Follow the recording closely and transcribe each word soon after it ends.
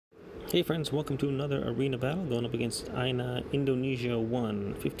Hey friends, welcome to another arena battle going up against Aina Indonesia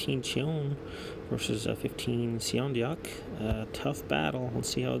 1, 15 Cheon versus 15 Seondeok. Tough battle. Let's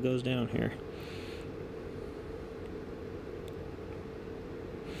see how it goes down here.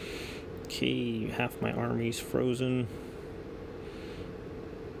 Okay, half my army's frozen.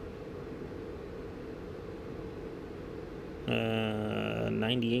 Uh,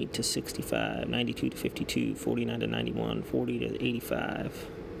 98 to 65, 92 to 52, 49 to 91, 40 to 85.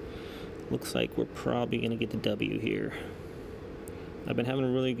 Looks like we're probably going to get the W here. I've been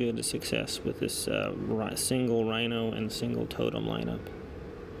having really good success with this single rhino and single totem lineup.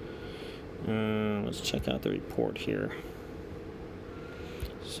 Let's check out the report here.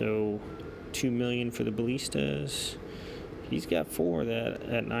 So 2 million for the ballistas. He's got 4 that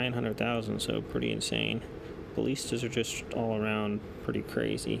at 900,000, so pretty insane. Ballistas are just all around pretty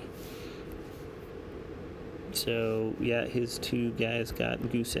crazy. So yeah, his 2 guys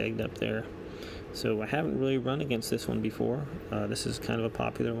got goose egged up there. So I haven't really run against this one before. This is kind of a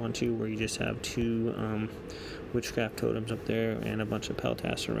popular one too, where you just have 2 witchcraft totems up there and a bunch of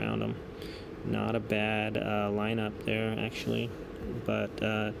peltas around them. Not a bad lineup there actually, but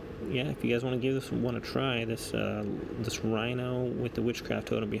yeah, if you guys want to give this one a try, this rhino with the witchcraft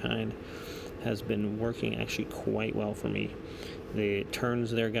totem behind has been working actually quite well for me. It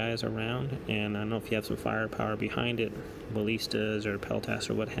turns their guys around, and I don't know if you have some firepower behind it, ballistas or peltas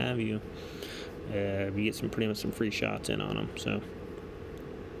or what have you, you get pretty much some free shots in on them. So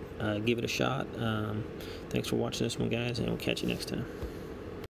give it a shot. Thanks for watching this one, guys, and we'll catch you next time.